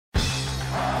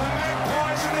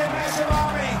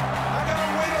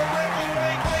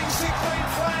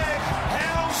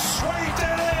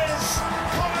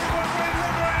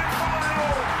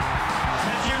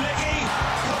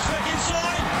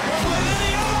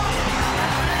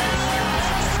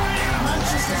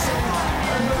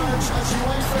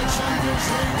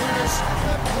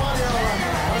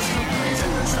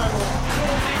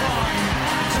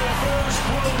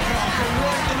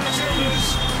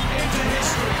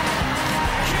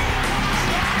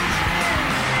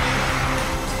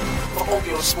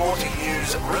your sporting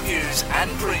news, reviews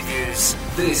and previews.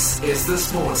 This is the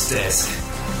Sports Desk.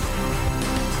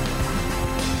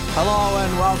 Hello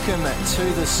and welcome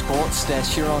to the Sports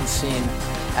Desk. You're on SYN,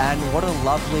 and what a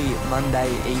lovely Monday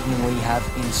evening we have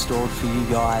in store for you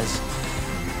guys.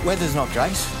 Weather's not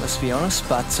great, let's be honest,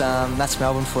 but that's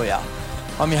Melbourne for you.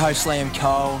 I'm your host Liam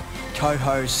Cole.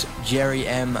 Co-host Jerry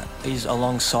M is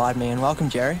alongside me, and welcome,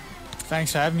 Jerry.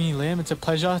 Thanks for having me, Liam. It's a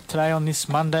pleasure. Today on this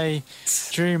Monday,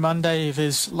 Dreary Monday,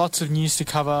 there's lots of news to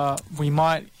cover. We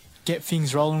might get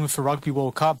things rolling with the Rugby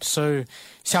World Cup. So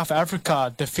South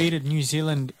Africa defeated New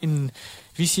Zealand in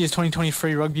this year's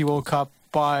 2023 Rugby World Cup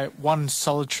by one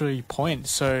solitary point.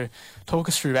 So talk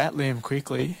us through that, Liam,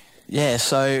 quickly. Yeah,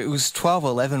 so it was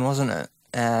 12-11, wasn't it?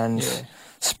 And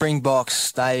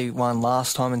Springboks, they won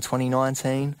last time in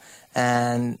 2019.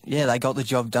 And, yeah, they got the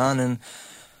job done. And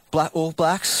All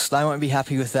Blacks, they won't be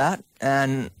happy with that.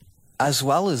 And as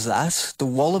well as that, the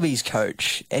Wallabies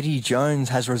coach, Eddie Jones,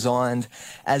 has resigned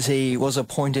as he was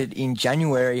appointed in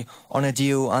January on a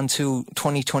deal until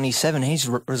 2027. He's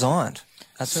resigned.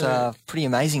 That's pretty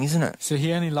amazing, isn't it? So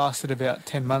he only lasted about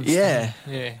 10 months. Yeah.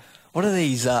 Yeah. What are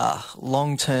these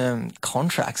long-term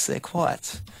contracts? They're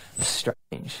quite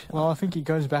strange. Well, I think it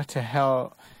goes back to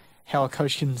how a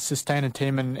coach can sustain a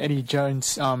team, and Eddie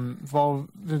Jones,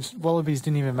 the Wallabies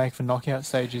didn't even make the knockout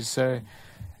stages, so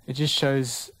it just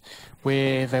shows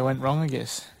where they went wrong, I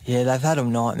guess. Yeah, they've had a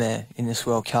nightmare in this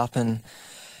World Cup, and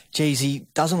geez, he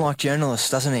doesn't like journalists,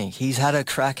 doesn't he? He's had a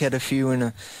crack at a few in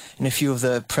a few of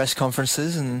the press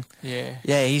conferences, and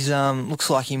he's looks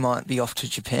like he might be off to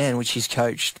Japan, which he's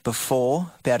coached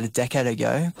before about a decade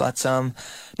ago, but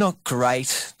not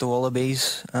great, the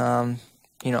Wallabies. On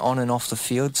and off the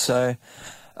field. So,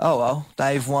 oh well,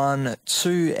 they've won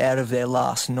 2 out of their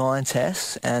last 9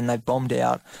 tests, and they bombed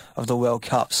out of the World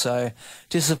Cup. So,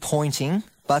 disappointing.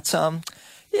 But,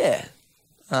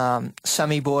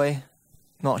 Sammy Boy,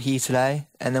 not here today.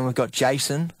 And then we've got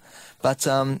Jason. But,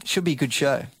 should be a good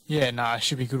show. Yeah, it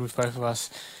should be good with both of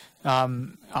us. I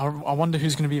wonder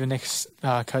who's going to be the next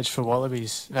coach for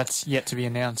Wallabies. That's yet to be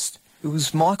announced. It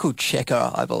was Michael Checker,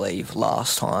 I believe,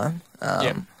 last time.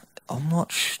 I'm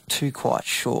not too quite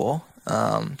sure.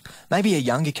 Maybe a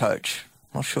younger coach.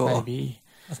 Not sure. Maybe.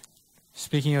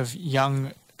 Speaking of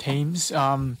young teams,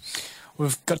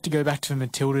 we've got to go back to the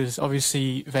Matildas.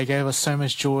 Obviously, they gave us so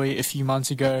much joy a few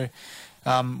months ago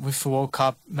with the World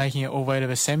Cup, making it all the way to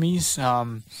the semis.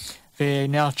 They're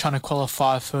now trying to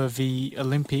qualify for the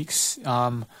Olympics,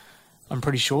 I'm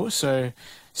pretty sure. So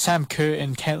Sam Kerr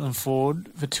and Caitlin Ford,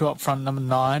 the two up front, number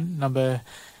 9, number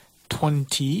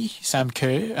 20, Sam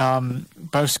Kerr,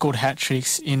 both scored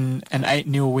hat-tricks in an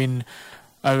 8-0 win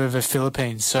over the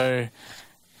Philippines. So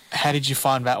how did you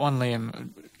find that one,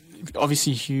 Liam?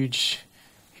 Obviously huge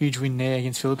win there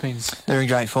against Philippines. They're in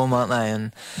great form, aren't they?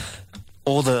 And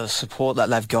all the support that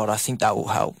they've got, I think that will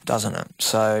help, doesn't it?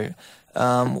 So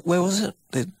where was it?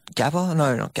 The Gabba?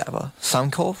 No, not Gabba.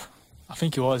 Suncorp? I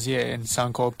think it was, in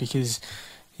Suncorp, because,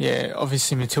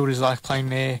 obviously Matildas like playing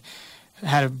there.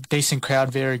 Had a decent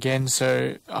crowd there again,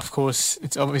 so of course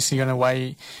it's obviously going to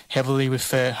weigh heavily with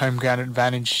the home ground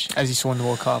advantage, as you saw in the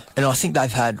World Cup. And I think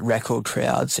they've had record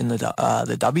crowds in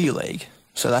the W League,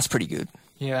 so that's pretty good.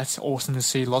 Yeah, that's awesome to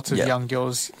see. Lots of young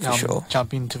girls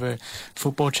jump into the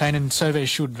football chain, and so they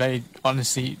should. They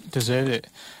honestly deserve it.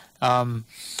 And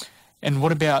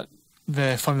what about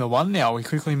the Formula One now? We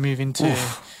quickly move into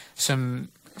some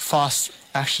fast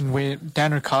action where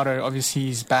Dan Ricciardo obviously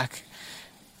is back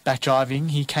driving.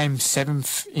 He came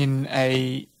 7th in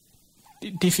a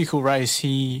difficult race.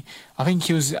 I think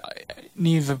he was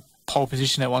near the pole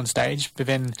position at one stage, but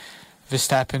then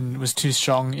Verstappen was too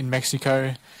strong in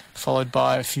Mexico, followed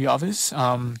by a few others.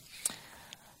 So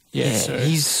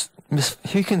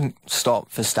who can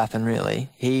stop Verstappen, really?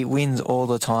 He wins all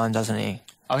the time, doesn't he?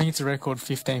 I think it's a record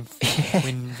 15th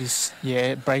win this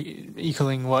year,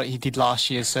 equaling what he did last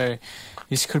year. So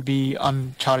this could be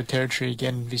uncharted territory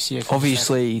again this year.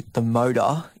 Obviously, the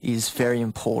motor is very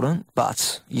important,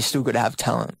 but you still got to have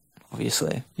talent,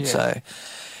 obviously. Yeah. So,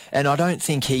 and I don't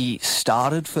think he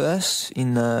started first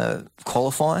in the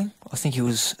qualifying. I think he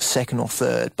was second or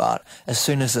third, but as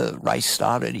soon as the race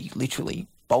started, he literally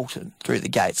bolted through the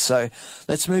gates. So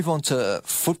let's move on to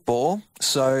football.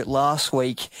 So last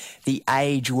week, The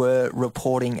Age were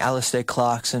reporting Alistair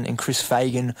Clarkson and Chris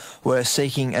Fagan were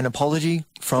seeking an apology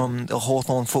from the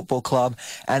Hawthorn Football Club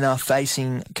and are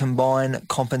facing combined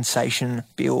compensation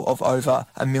bill of over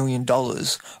 $1 million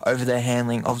over their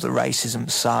handling of the racism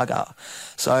saga.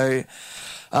 So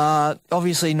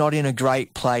obviously not in a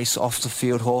great place off the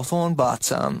field, Hawthorn, but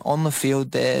on the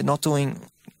field they're not doing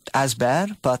as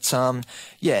bad. But,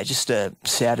 just a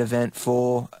sad event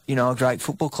for, a great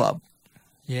football club.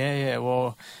 Yeah,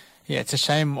 well, it's a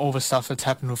shame all the stuff that's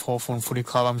happened with Hawthorn Footy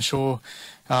Club. I'm sure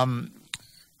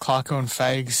Clarko and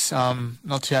Fags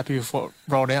not too happy with what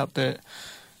rolled out, but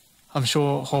I'm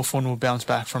sure Hawthorn will bounce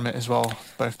back from it as well.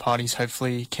 Both parties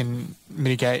hopefully can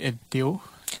mitigate a deal.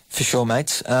 For sure,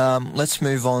 mates. Let's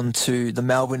move on to the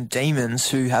Melbourne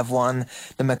Demons, who have won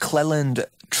the McClelland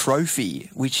Trophy,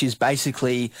 which is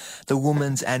basically the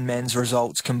women's and men's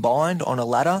results combined on a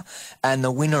ladder, and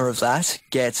the winner of that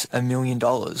gets $1 million.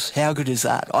 How good is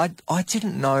that? I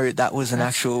didn't know that was an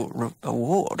actual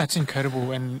award. That's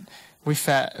incredible, and with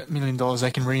that $1 million,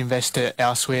 they can reinvest it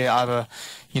elsewhere, either,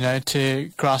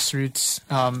 to grassroots,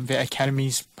 their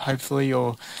academies, hopefully,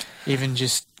 or even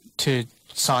just to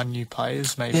sign new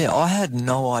players, maybe. Yeah, I had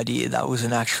no idea that was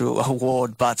an actual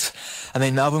award, but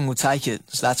Melbourne will take it,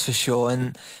 that's for sure.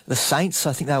 And the Saints,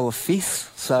 I think they were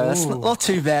 5th, so that's not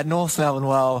too bad. North Melbourne,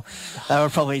 well, they were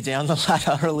probably down the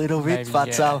ladder a little bit, maybe,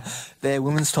 but their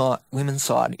women's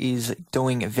side is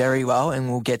doing very well,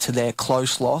 and we'll get to their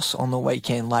close loss on the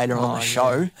weekend later on the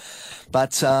show.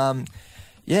 But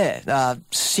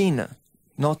Sin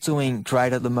not doing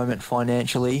great at the moment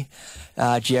financially.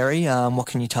 Jerry, what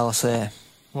can you tell us there?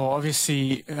 Well,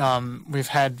 obviously, we've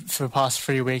had for the past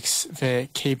 3 weeks the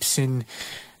Keep Sin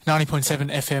 90.7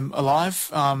 FM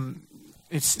alive.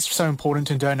 It's so important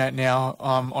to donate now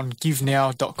on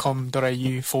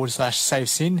givenow.com.au/save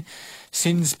Sin.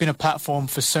 Sin's been a platform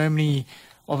for so many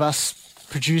of us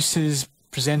producers,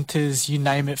 presenters, you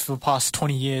name it, for the past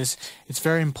 20 years. It's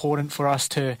very important for us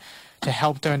to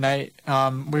help donate.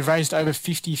 We've raised over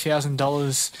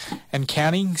 $50,000 and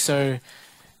counting, so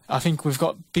I think we've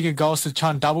got bigger goals to try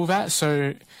and double that,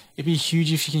 so it'd be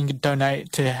huge if you can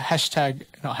donate to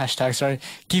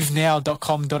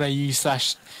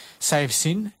givenow.com.au/save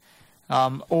Sin.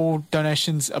 All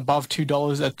donations above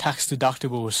 $2 are tax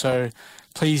deductible, so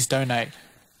please donate.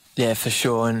 Yeah, for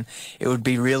sure. And it would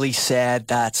be really sad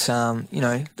that,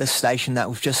 the station that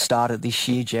we've just started this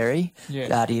year, Jerry,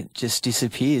 that it just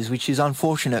disappears, which is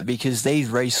unfortunate because these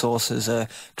resources are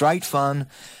great fun.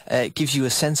 It gives you a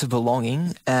sense of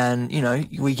belonging and,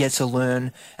 we get to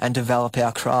learn and develop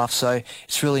our craft. So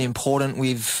it's really important.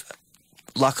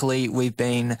 Luckily, we've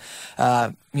been,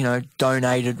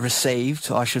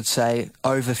 received, I should say,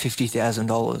 over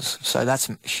 $50,000. So that's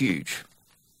huge.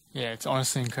 Yeah, it's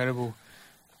honestly incredible.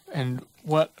 And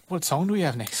what song do we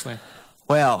have next, Slim?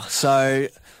 Well, so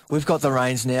we've got the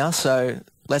reins now, so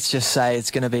let's just say it's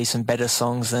going to be some better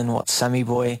songs than what Sammy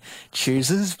Boy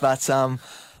chooses. But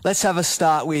let's have a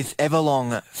start with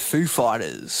Everlong, Foo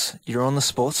Fighters. You're on the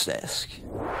Sports Desk.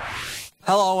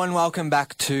 Hello and welcome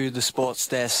back to the Sports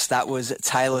Desk. That was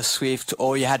Taylor Swift.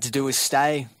 All you had to do was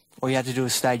stay. All you had to do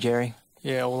was stay, Jerry.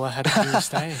 Yeah, all I had to do was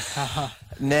stay.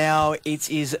 Now it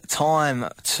is time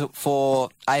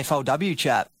for AFLW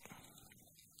chat.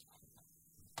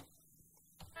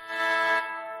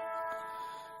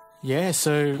 Yeah,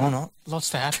 so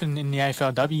lots to happen in the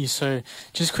AFLW. So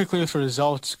just quickly with the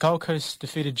results, Gold Coast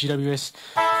defeated GWS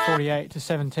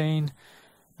 48-17.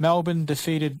 Melbourne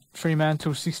defeated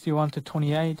Fremantle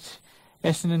 61-28.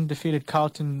 Essendon defeated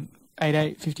Carlton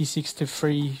 88,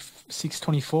 56-3,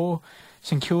 6-24.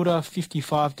 St Kilda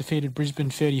 55 defeated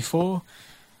Brisbane 34.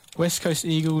 West Coast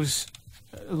Eagles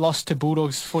lost to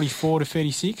Bulldogs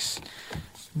 44-36.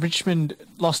 Richmond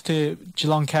lost to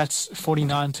Geelong Cats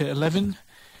 49-11.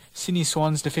 Sydney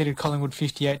Swans defeated Collingwood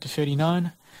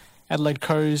 58-39. Adelaide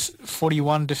Crows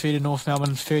 41 defeated North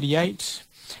Melbourne 38.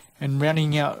 And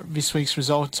rounding out this week's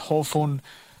results, Hawthorn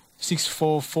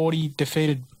 6-4-40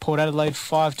 defeated Port Adelaide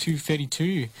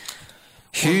 5-2-32.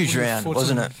 Huge round,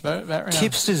 wasn't it? That round.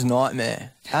 Tipster's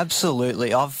nightmare.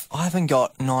 Absolutely. I haven't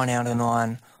got 9 out of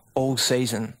 9 all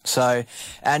season. So,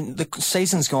 and the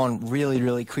season's gone really,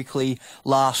 really quickly.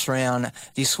 Last round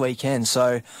this weekend.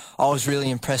 So I was really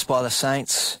impressed by the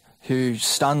Saints, who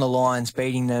stunned the Lions,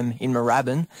 beating them in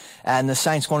Moorabbin, and the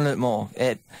Saints wanted it more.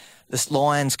 The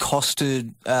Lions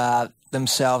costed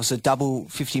themselves a double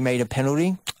 50-metre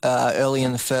penalty early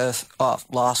in the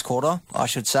last quarter, I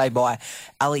should say, by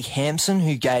Ali Hampson,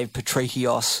 who gave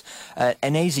Patricios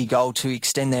an easy goal to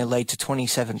extend their lead to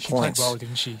 27 points. She played well,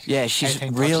 didn't she? Yeah, she's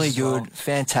really good,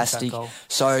 fantastic.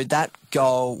 So that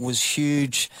goal was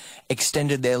huge,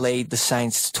 extended their lead, the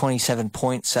Saints, to 27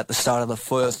 points at the start of the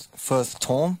first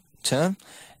term.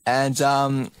 And,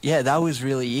 that was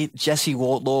really it. Jessie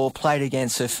Wardlaw played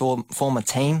against her former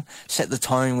team, set the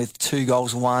tone with 2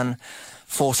 goals won,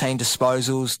 14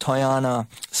 disposals. Tiana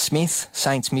Smith,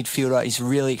 Saints midfielder, is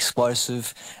really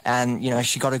explosive. And,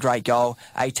 she got a great goal,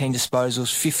 18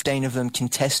 disposals, 15 of them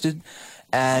contested.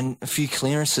 and a few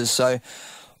clearances. So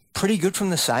pretty good from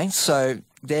the Saints. So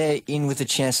they're in with a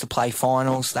chance to play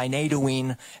finals. They need a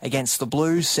win against the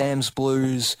Blues, Sam's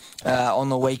Blues, on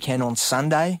the weekend on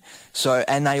Sunday. So,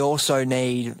 and they also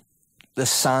need the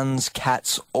Suns,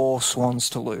 Cats, or Swans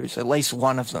to lose, at least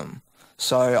one of them.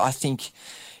 So I think,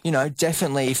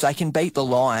 definitely if they can beat the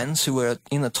Lions, who are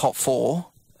in the top four.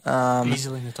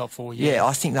 Easily in the top four, yeah. Yeah,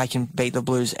 I think they can beat the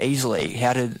Blues easily.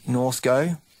 How did North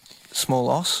go? Small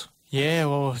loss? Yeah,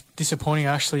 well, disappointing.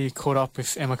 I actually caught up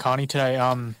with Emma Carney today,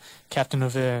 captain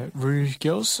of the Roo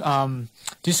girls.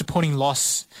 Disappointing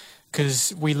loss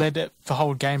because we led it the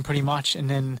whole game pretty much, and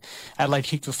then Adelaide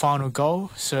kicked the final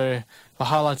goal. So the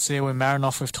highlights there were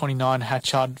Marinoff with 29,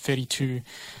 Hatchard 32.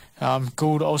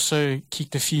 Gould also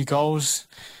kicked a few goals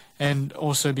and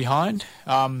also behind.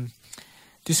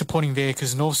 Disappointing there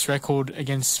because North's record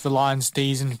against the Lions,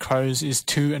 D's and Crows is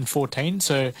 2-14.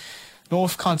 So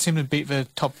North can't seem to beat the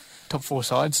top four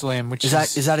sides, Liam, which is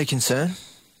that a concern?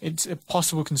 It's a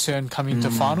possible concern coming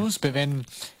into finals, but then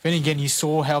again, you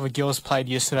saw how the girls played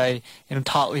yesterday in a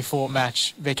tightly fought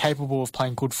match. They're capable of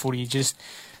playing good footy. Just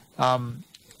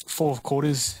fourth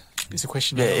quarters is a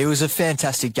question. Yeah, it was a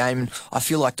fantastic game. I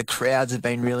feel like the crowds have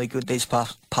been really good these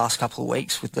past couple of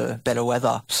weeks with the better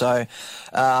weather. So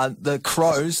the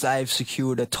Crows, they've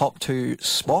secured a top 2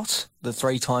 spot. The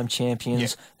 3-time champions,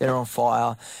 Yep. They're on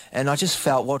fire. And I just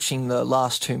felt watching the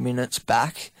last 2 minutes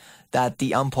back that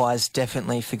the umpires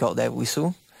definitely forgot their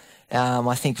whistle.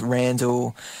 I think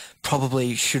Randall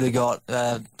probably should have got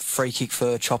a free kick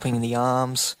for chopping in the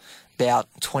arms, about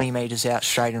 20 metres out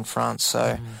straight in front.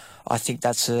 So I think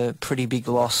that's a pretty big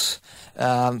loss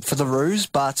for the Roos,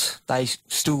 but they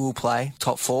still will play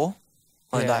top 4.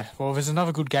 Yeah, well, there's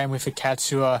another good game with the Cats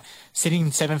who are sitting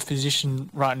in 7th position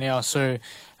right now. So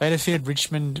they defeated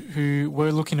Richmond, who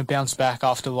were looking to bounce back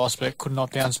after the loss, but could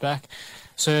not bounce back.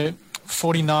 So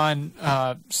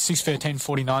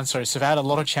 6-13-49, sorry. So they had a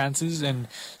lot of chances and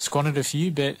squandered a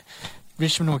few, but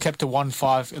Richmond were kept to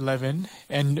 1-5-11.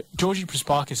 And Georgie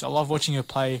Prasparkas, I love watching her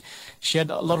play. She had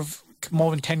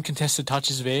more than 10 contested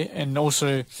touches there, and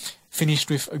also finished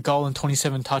with a goal and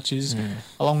 27 touches,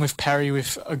 along with Parry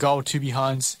with a goal, 2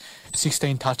 behinds,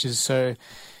 16 touches. So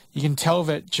you can tell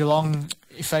that Geelong,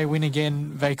 if they win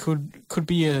again, they could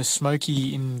be a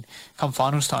smoky in come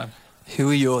finals time. Who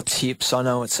are your tips? I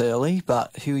know it's early,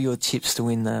 but who are your tips to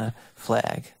win the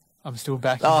flag? I'm still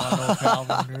backing my North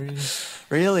Melbourne Roos.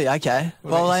 Really? Okay.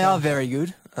 What about They are yourself? very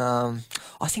good. I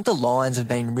think the Lions have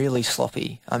been really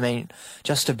sloppy. I mean,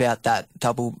 just about that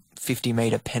double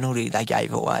 50-metre penalty they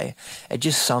gave away. It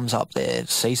just sums up their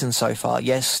season so far.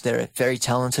 Yes, they're very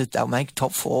talented. They'll make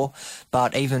top 4,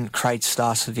 but even Craig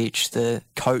Starcevic, the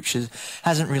coach,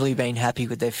 hasn't really been happy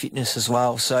with their fitness as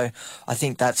well. So I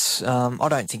think that's. I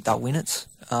don't think they'll win it.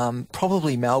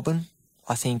 Probably Melbourne.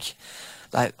 I think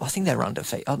they're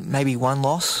undefeated. Maybe one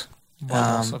loss. One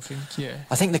loss, I think, yeah.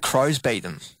 I think the Crows beat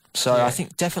them. So Yeah. I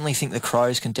definitely think the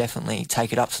Crows can definitely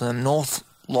take it up to them. North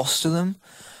lost to them.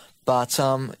 But,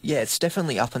 it's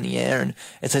definitely up in the air, and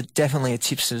it's definitely a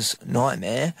tipster's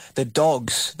nightmare. The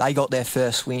Dogs, they got their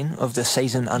first win of the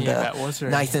season under that was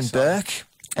very Nathan exciting. Burke,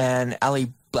 and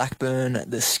Ali Blackburn,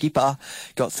 the skipper,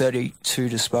 got 32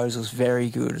 disposals. Very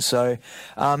good. So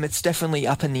it's definitely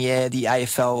up in the air, the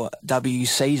AFLW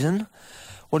season.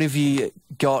 What have you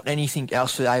got? Anything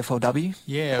else for the AFLW?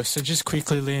 Yeah, so just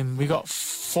quickly, Liam, we got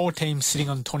 4 teams sitting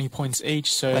on 20 points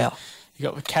each. So Wow. you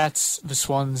got the Cats, the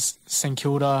Swans, St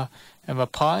Kilda, and the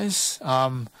Pies.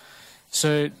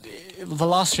 So the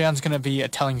last round's going to be a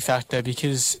telling factor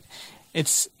because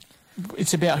it's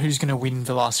about who's going to win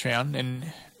the last round,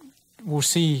 and we'll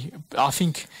see. I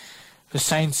think the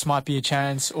Saints might be a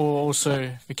chance, or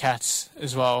also the Cats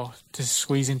as well, to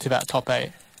squeeze into that top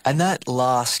 8. And that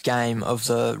last game of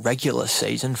the regular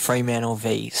season, Fremantle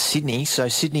v Sydney, so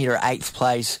Sydney are 8th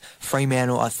place,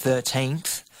 Fremantle are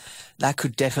 13th. That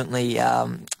could definitely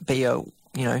be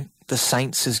the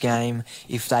Saints' game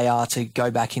if they are to go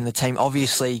back in the team.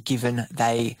 Obviously, given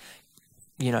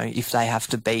if they have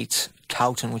to beat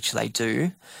Carlton, which they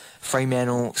do,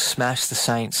 Fremantle smashed the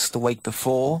Saints the week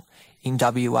before in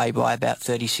WA by about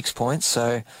 36 points.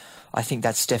 So I think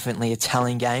that's definitely a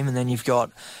telling game. And then you've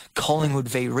got Collingwood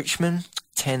v Richmond,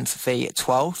 10th v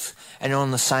 12th. And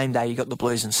on the same day, you've got the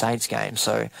Blues and Saints game.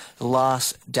 So the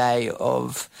last day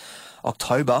of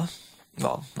October,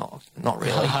 well, not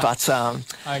really, but...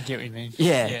 I get what you mean.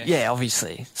 Yeah,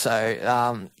 obviously.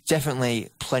 So definitely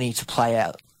plenty to play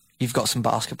out. You've got some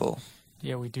basketball.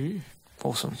 Yeah, we do.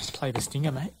 Awesome. Play the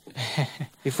stinger, mate.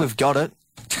 If we've got it.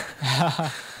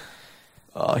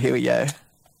 Oh, here we go.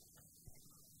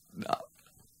 No.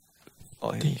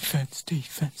 Oh, Defense.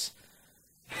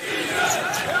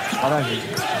 I don't think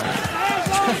it's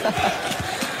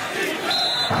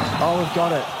Oh, we've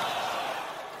got it.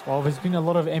 Well, there's been a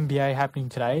lot of NBA happening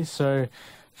today. So,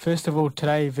 first of all,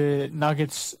 today the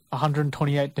Nuggets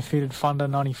 128 defeated Thunder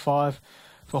 95.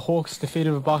 The Hawks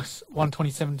defeated the Bucks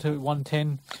 127 to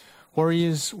 110.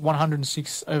 Warriors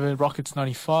 106 over Rockets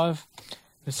 95.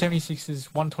 The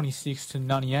 76ers 126 to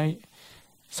 98.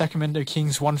 Sacramento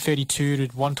Kings 132 to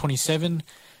 127.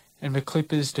 And the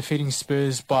Clippers defeating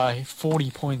Spurs by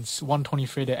 40 points,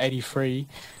 123 to 83.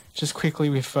 Just quickly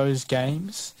with those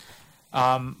games,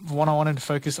 the one I wanted to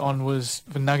focus on was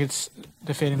the Nuggets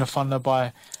defeating the Thunder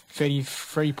by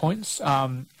 33 points.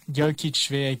 Jokic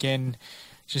there again,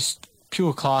 just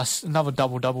pure class, another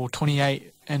double-double,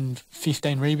 28 and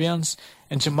 15 rebounds.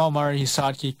 And Jamal Murray, his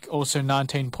sidekick, also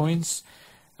 19 points.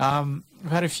 We've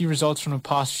had a few results from the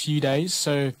past few days.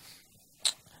 So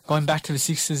going back to the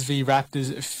Sixers v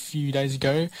Raptors a few days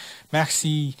ago,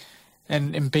 Maxey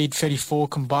and Embiid 34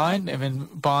 combined, and then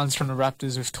Barnes from the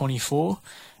Raptors with 24.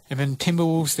 And then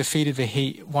Timberwolves defeated the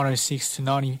Heat 106 to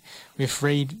 90 with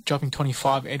Reed dropping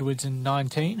 25, Edwards in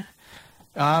 19.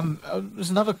 There's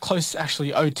another close,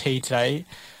 actually, OT today.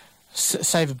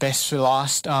 Save the best for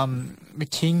last. The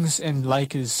Kings and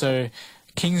Lakers. So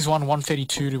Kings won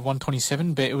 132 to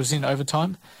 127, but it was in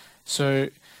overtime. So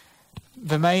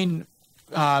the main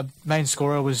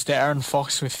scorer was De'Aaron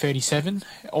Fox with 37.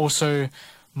 Also,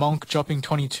 Monk dropping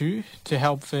 22 to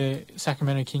help the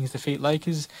Sacramento Kings defeat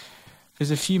Lakers.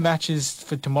 There's a few matches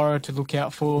for tomorrow to look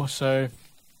out for. So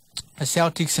the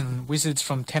Celtics and Wizards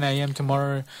from 10 a.m.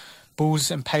 tomorrow.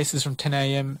 Bulls and Pacers from 10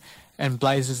 a.m. and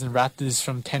Blazers and Raptors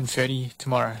from 10:30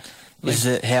 tomorrow.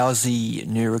 How's the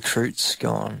new recruits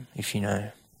gone, if you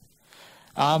know?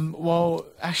 Well,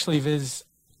 actually, there's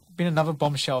been another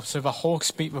bombshell. So the Hawks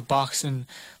beat the Bucks, and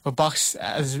the Bucks,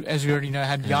 as we already know,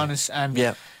 had Giannis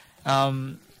and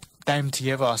Dame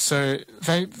together. So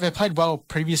they played well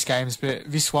previous games, but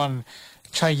this one,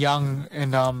 Trae Young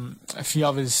and a few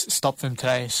others stopped them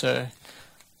today. So.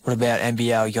 What about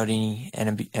NBL? You got any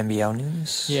NBL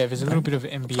news? Yeah, there's a little bit of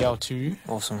NBL too.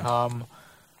 Awesome.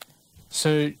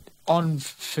 So on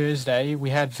Thursday,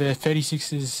 we had the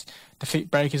 36ers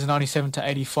defeat Breakers 97 to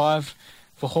 85.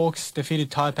 The Hawks defeated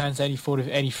Taipans 84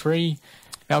 to 83.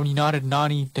 Melbourne United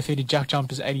 90 defeated Jack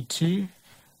Jumpers 82.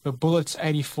 The Bullets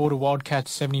 84 to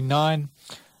Wildcats 79.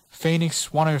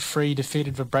 Phoenix 103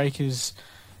 defeated the Breakers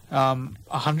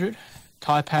 100.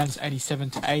 Taipans 87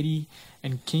 to 80.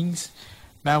 And Kings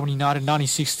Melbourne United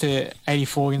 96 to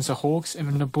 84 against the Hawks, and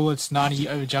then the Bullets 90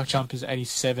 over Jack Jumpers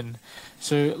 87.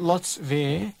 So lots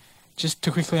there. Just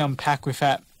to quickly unpack with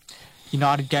that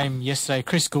United game yesterday,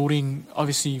 Chris Goulding,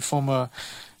 obviously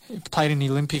played in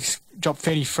the Olympics, dropped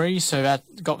 33, so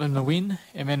that got them the win.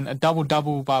 And then a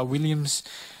double-double by Williams,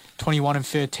 21 and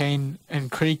 13, and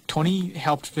Creek 20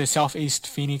 helped the Southeast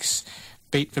Phoenix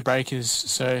beat the Breakers.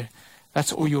 So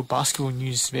that's all your basketball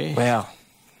news there. Wow,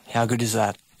 how good is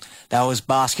that? That was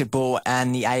basketball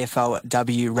and the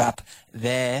AFLW wrap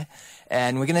there.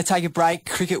 And we're going to take a break.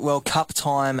 Cricket World Cup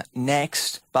time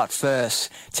next. But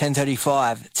first,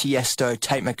 10:35, Tiesto,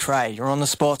 Tate McRae. You're on the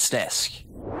Sports Desk.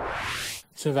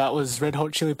 So that was Red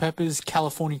Hot Chili Peppers,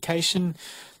 Californication.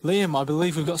 Liam, I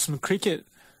believe we've got some cricket.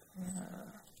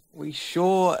 We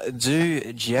sure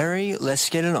do, Jerry. Let's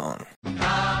get it on. Come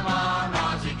on,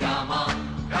 Aussie, come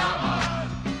on, come on.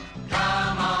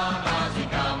 Come on,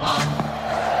 Aussie, come on.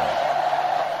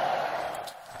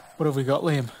 What have we got,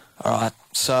 Liam? All right,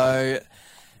 so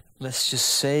let's just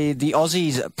see. The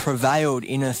Aussies prevailed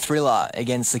in a thriller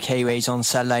against the Kiwis on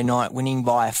Saturday night, winning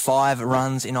by 5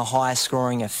 runs in a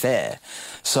high-scoring affair.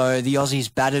 So the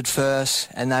Aussies batted first,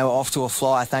 and they were off to a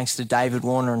flyer thanks to David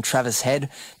Warner and Travis Head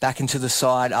back into the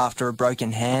side after a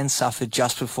broken hand suffered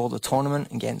just before the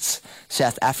tournament against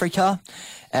South Africa.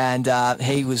 And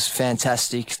he was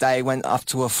fantastic. They went up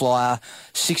to a flyer,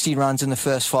 60 runs in the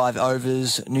first 5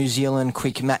 overs. New Zealand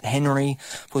quick Matt Henry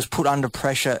was put under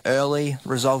pressure early,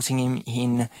 resulting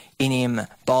in him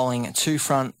bowling 2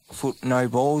 front foot no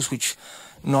balls, which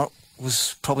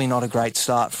was probably not a great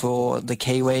start for the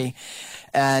Kiwi.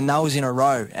 And that was in a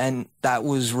row, and that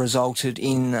was resulted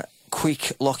in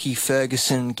quick Lockie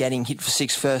Ferguson getting hit for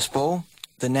 6 first ball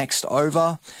the next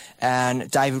over,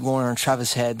 and David Warner and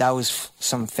Travis Head, that was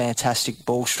some fantastic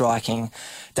ball striking.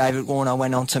 David Warner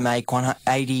went on to make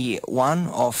 181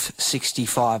 off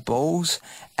 65 balls,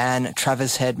 and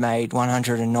Travis Head made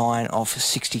 109 off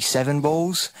 67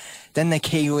 balls. Then the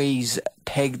Kiwis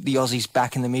pegged the Aussies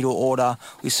back in the middle order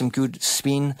with some good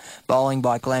spin bowling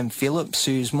by Glenn Phillips,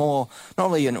 who's more, not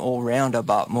really an all-rounder,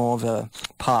 but more of a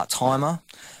part-timer.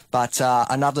 But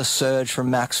another surge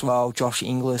from Maxwell, Josh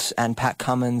Inglis and Pat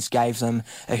Cummins gave them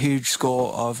a huge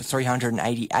score of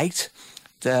 388.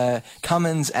 The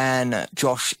Cummins and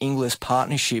Josh Inglis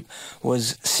partnership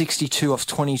was 62 off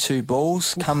 22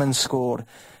 balls. Cummins scored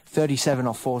 37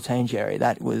 off 14, Jerry.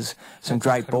 That was some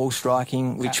great ball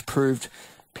striking, which proved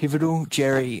pivotal,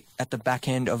 Jerry, at the back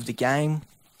end of the game.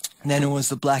 And then it was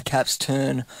the Black Caps'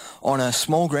 turn on a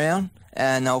small ground,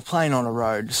 and they were playing on a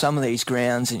road. Some of these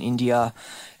grounds in India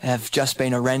have just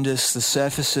been horrendous. The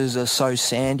surfaces are so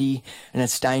sandy and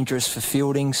it's dangerous for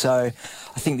fielding, so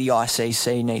I think the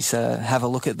ICC needs to have a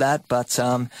look at that. But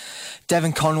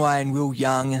Devon Conway and Will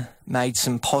Young made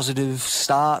some positive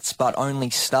starts, but only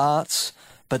starts.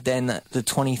 But then the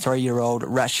 23-year-old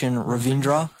Rachin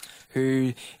Ravindra,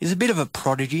 who is a bit of a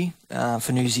prodigy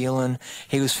for New Zealand.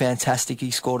 He was fantastic.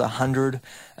 He scored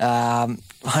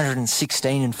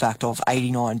 116, in fact, of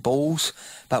 89 balls.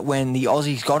 But when the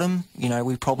Aussies got him,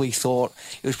 we probably thought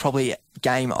it was probably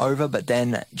game over, but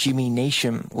then Jimmy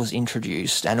Neesham was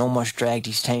introduced and almost dragged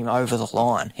his team over the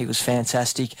line. He was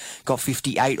fantastic, got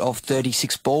 58 of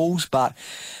 36 balls, but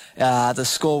the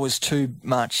score was too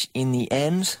much in the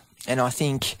end. And I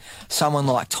think someone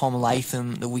like Tom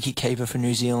Latham, the wicketkeeper for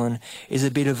New Zealand, is a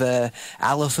bit of a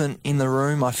elephant in the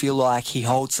room. I feel like he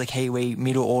holds the Kiwi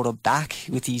middle order back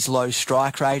with his low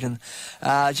strike rate and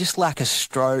just lack of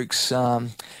strokes.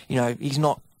 He's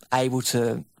not able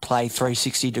to play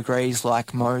 360 degrees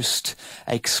like most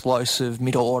explosive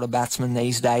middle order batsmen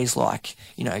these days. Like,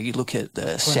 you look at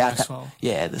the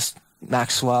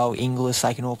Maxwell, Inglis,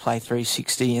 they can all play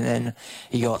 360, and then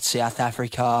you got South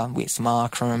Africa with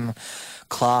Markram,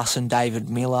 Klaas and David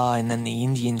Miller, and then the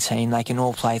Indian team, they can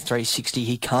all play 360.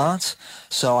 He can't.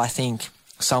 So I think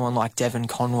someone like Devon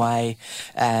Conway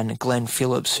and Glenn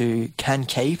Phillips, who can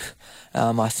keep,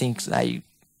 I think they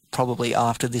probably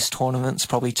after this tournament, it's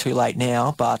probably too late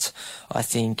now, but I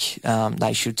think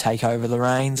they should take over the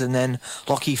reins. And then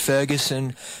Lockie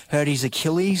Ferguson hurt his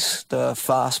Achilles, the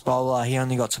fast bowler. He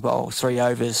only got to bowl 3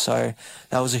 overs, so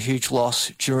that was a huge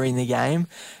loss during the game.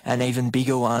 An even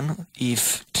bigger one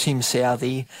if Tim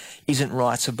Southey isn't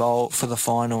right to bowl for the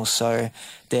finals. So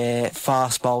their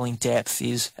fast bowling depth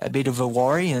is a bit of a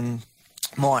worry and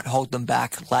might hold them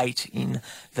back late in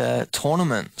the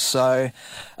tournament. So,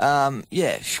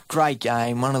 great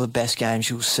game, one of the best games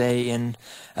you'll see. And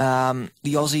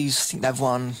the Aussies, I think they've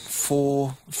won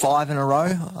 4 in a row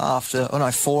after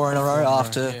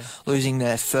losing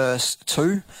their first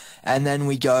 2. And then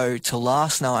we go to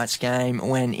last night's game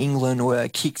when England were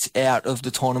kicked out of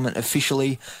the tournament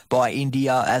officially by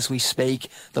India as we speak.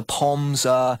 The Poms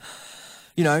are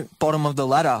bottom of the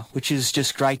ladder, which is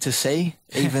just great to see.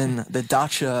 Even the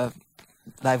Dutch,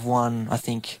 they've won, I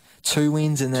think, 2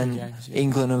 wins, and then games,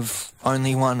 England have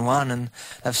only won 1, and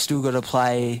they've still got to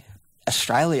play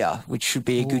Australia, which should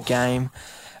be a good game.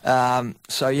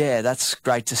 That's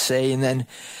great to see. And then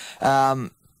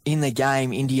in the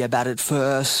game, India batted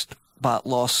first, but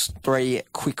lost 3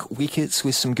 quick wickets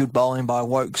with some good bowling by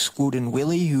Wokes, Wood and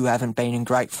Willie, who haven't been in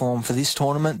great form for this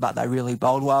tournament, but they really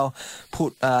bowled well.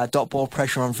 Put dot ball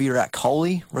pressure on Virat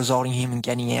Kohli, resulting in him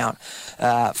getting out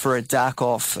for a duck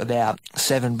off about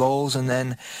 7 balls. And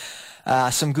then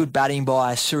some good batting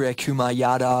by Surya Kumar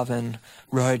Yadav and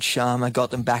Rohit Sharma got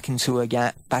them back into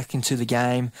the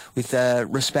game with a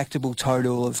respectable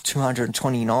total of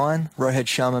 229. Rohit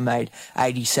Sharma made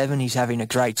 87. He's having a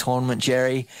great tournament,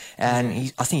 Jerry,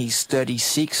 and I think he's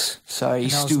 36. So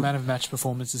he's still man of match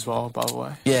performance as well, by the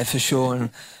way. Yeah, for sure.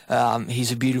 And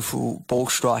he's a beautiful ball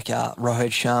striker,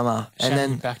 Rohit Sharma. And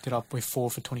then backed it up with 4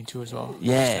 for 22 as well.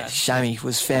 Yeah, Shami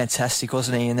was fantastic,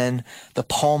 wasn't he? And then the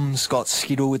Poms got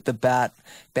skittle with the bat.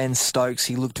 Ben Stokes,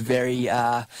 he looked very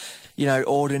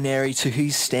ordinary to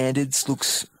his standards,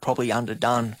 looks probably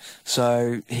underdone.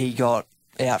 So he got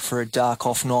out for a duck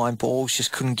off 9 balls,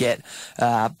 just couldn't get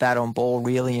bat on ball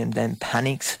really, and then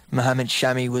panicked. Mohammad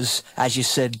Shami was, as you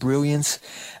said, brilliant,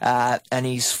 and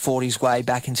he's fought his way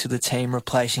back into the team,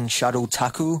 replacing Shadul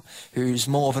Thakur, who's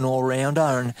more of an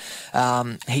all-rounder,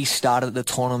 and he started the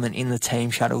tournament in the team,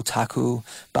 Shadul Thakur,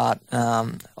 but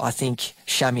I think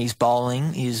Shami's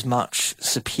bowling is much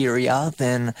superior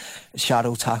than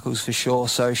Shadul Thakur's for sure.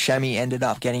 So Shami ended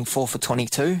up getting 4 for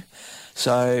 22.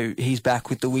 So he's back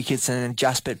with the wickets, and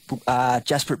Jasprit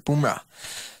Bumrah,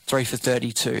 3 for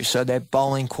 32. So their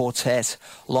bowling quartet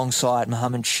alongside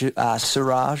Mohammad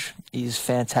Siraj is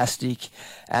fantastic,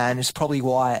 and it's probably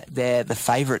why they're the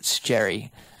favourites,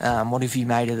 Jerry. What have you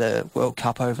made of the World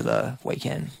Cup over the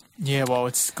weekend? Yeah, well,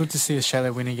 it's good to see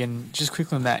Australia win again. Just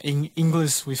quickly on that,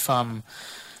 Inglis with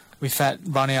that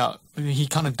run out, he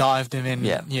kind of dived him and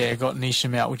got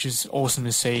Neesham out, which is awesome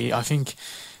to see. I think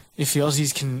if the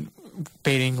Aussies can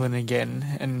beat England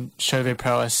again and show their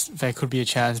prowess, they could be a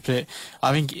chance. But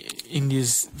I think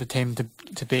India's the team to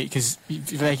beat, because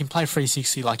if they can play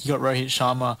 360, like you got Rohit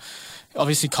Sharma.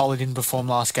 Obviously, Kohli didn't perform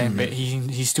last game, but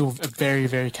he's still a very,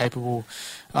 very capable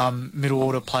middle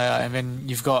order player. And then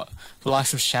you've got the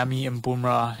likes of Shami and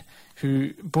Bumrah, who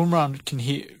Bumrah can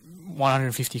hit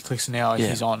 150 clicks an hour if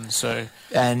he's on. So,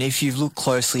 and if you look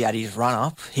closely at his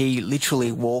run-up, he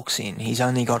literally walks in. He's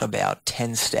only got about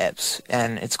 10 steps,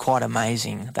 and it's quite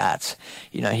amazing that,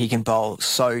 he can bowl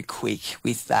so quick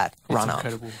with that run-up.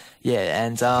 Incredible. Yeah,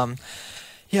 and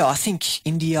I think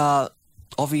India...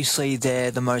 Obviously, they're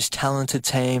the most talented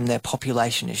team. Their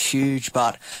population is huge,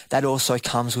 but that also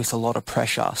comes with a lot of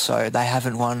pressure. So they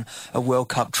haven't won a World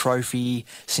Cup trophy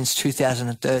since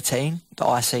 2013, the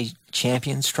IC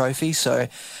Champions Trophy. So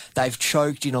they've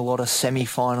choked in a lot of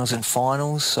semi-finals and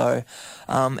finals. So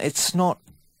it's not,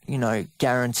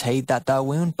 guaranteed that they'll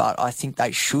win, but I think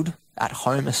they should, at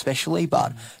home especially,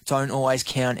 but don't always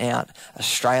count out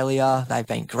Australia. They've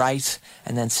been great,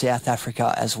 and then South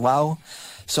Africa as well.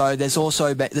 So there's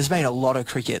been a lot of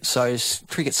cricket. So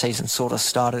cricket season sort of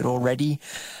started already.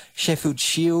 Sheffield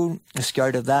Shield, let's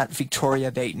go to that.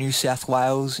 Victoria beat New South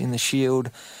Wales in the Shield.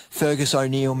 Fergus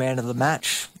O'Neill, man of the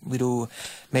match. Little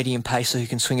medium pacer who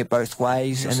can swing it both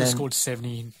ways. He also scored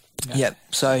 70. Yep.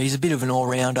 So he's a bit of an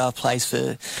all-rounder. Plays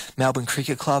for Melbourne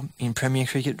Cricket Club in Premier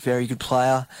Cricket. Very good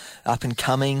player, up and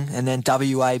coming. And then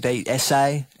WA beat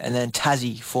SA, and then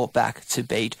Tassie fought back to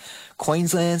beat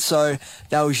Queensland. So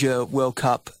that was your World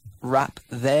Cup wrap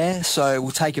there. So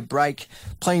we'll take a break.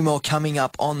 Plenty more coming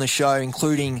up on the show,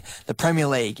 including the Premier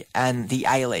League and the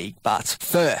A-League. But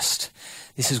first,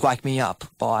 this is Wake Me Up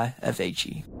by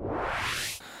Avicii.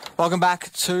 Welcome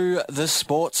back to the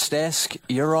Sports Desk.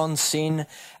 You're on Sin,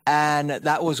 and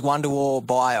that was Wonderwall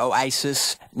by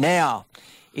Oasis. Now,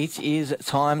 it is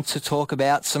time to talk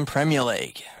about some Premier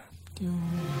League.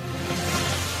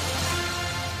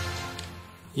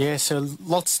 Yeah, so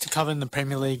lots to cover in the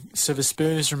Premier League. So the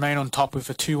Spurs remain on top with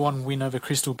a 2-1 win over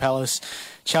Crystal Palace.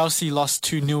 Chelsea lost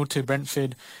 2-0 to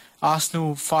Brentford.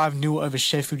 Arsenal 5-0 over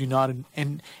Sheffield United,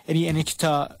 and Eddie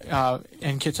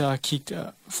Nketiah kicked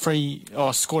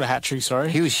scored a hat-trick,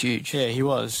 sorry. He was huge. Yeah, he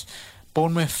was.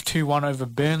 Bournemouth 2-1 over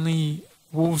Burnley.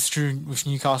 Wolves drew with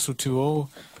Newcastle 2-2.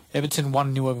 Everton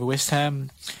 1-0 over West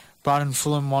Ham. Brighton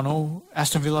Fulham 1-1.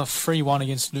 Aston Villa 3-1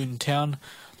 against Luton Town.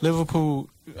 Liverpool,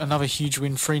 another huge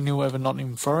win, 3-0 over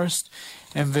Nottingham Forest.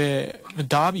 And the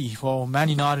derby, Man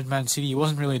United, Man City, it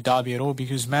wasn't really a derby at all,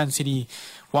 because Man City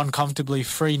won comfortably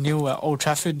 3-0 at Old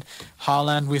Trafford.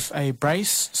 Haaland with a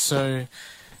brace. So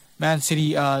Man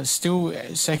City are still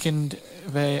second.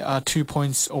 They are 2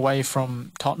 points away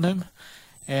from Tottenham.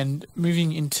 And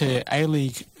moving into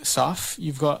A-League stuff,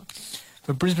 you've got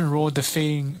the Brisbane Roar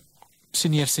defeating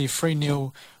Sydney FC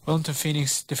 3-0. Wellington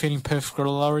Phoenix defeating Perth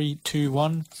Glory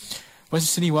 2-1. Western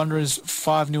Sydney Wanderers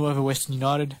 5-0 over Western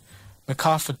United.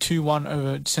 Macarthur 2-1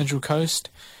 over Central Coast.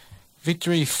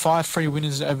 Victory 5-3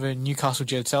 winners over Newcastle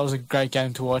Jets. That was a great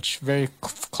game to watch. Very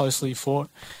closely fought.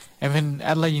 And then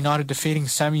Adelaide United defeating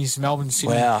Sammy's Melbourne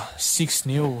City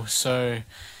 6-0. So,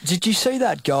 did you see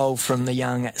that goal from the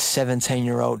young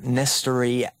 17-year-old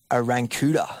Nestori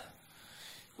Arancuda?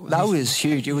 That was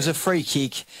huge. It was a free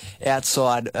kick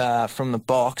outside from the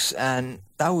box, and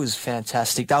that was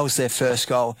fantastic. That was their first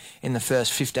goal in the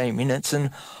first 15 minutes,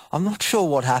 and I'm not sure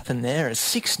what happened there.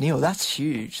 It's 6-0. That's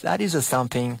huge. That is a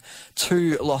thumping.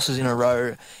 2 losses in a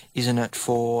row, isn't it,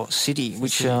 for City,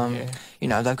 which, they've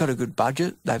got a good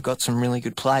budget. They've got some really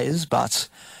good players, but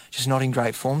just not in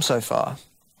great form so far.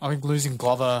 I think losing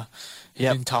Glover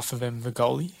has been tough for them, the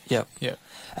goalie. Yep.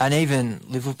 And even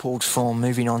Liverpool's form,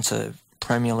 moving on to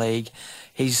Premier League,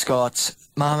 he's got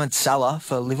Mohamed Salah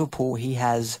for Liverpool. He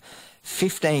has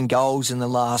 15 goals in the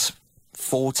last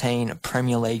 14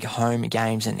 Premier League home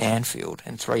games in Anfield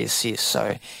and 3 assists.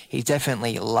 So he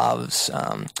definitely loves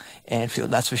Anfield,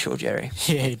 that's for sure, Jerry.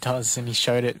 Yeah, he does, and he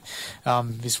showed it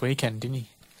this weekend, didn't he?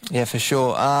 Yeah, for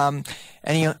sure.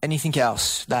 Anything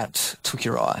else that took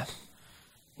your eye?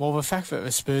 Well, the fact that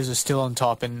the Spurs are still on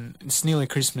top, and it's nearly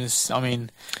Christmas,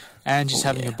 Ange's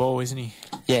having a ball, isn't he?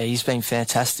 Yeah, he's been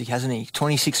fantastic, hasn't he?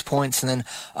 26 points, and then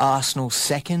Arsenal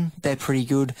second. They're pretty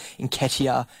good.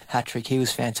 Nketiah, hat-trick, he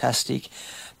was fantastic.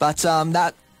 But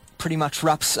that pretty much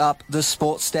wraps up the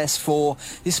Sports Desk for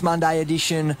this Monday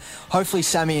edition. Hopefully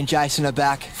Sammy and Jason are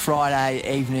back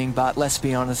Friday evening, but let's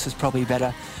be honest, it's probably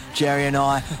better Jerry and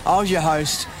I. I was your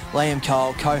host, Liam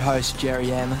Cole, co-host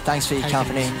Jerry M. Thanks for your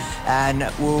company, and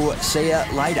we'll see you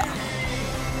later.